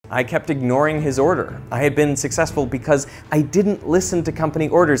I kept ignoring his order. I had been successful because I didn't listen to company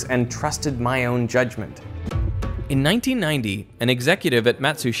orders and trusted my own judgment. In 1990, an executive at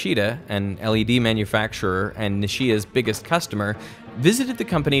Matsushita, an LED manufacturer and Nichia's biggest customer, visited the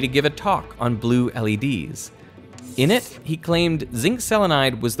company to give a talk on blue LEDs. In it, he claimed zinc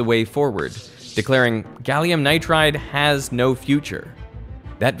selenide was the way forward, declaring gallium nitride has no future.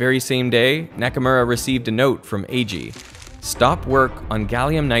 That very same day, Nakamura received a note from AG. Stop work on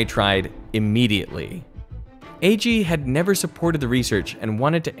gallium nitride immediately. AG had never supported the research and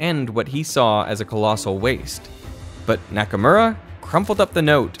wanted to end what he saw as a colossal waste. But Nakamura crumpled up the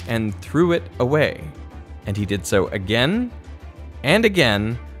note and threw it away. And he did so again and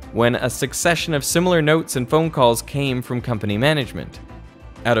again when a succession of similar notes and phone calls came from company management.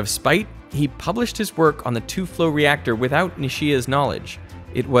 Out of spite, he published his work on the two-flow reactor without Nichia's knowledge.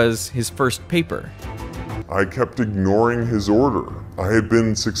 It was his first paper. I kept ignoring his order. I had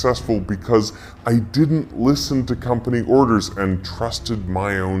been successful because I didn't listen to company orders and trusted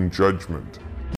my own judgment.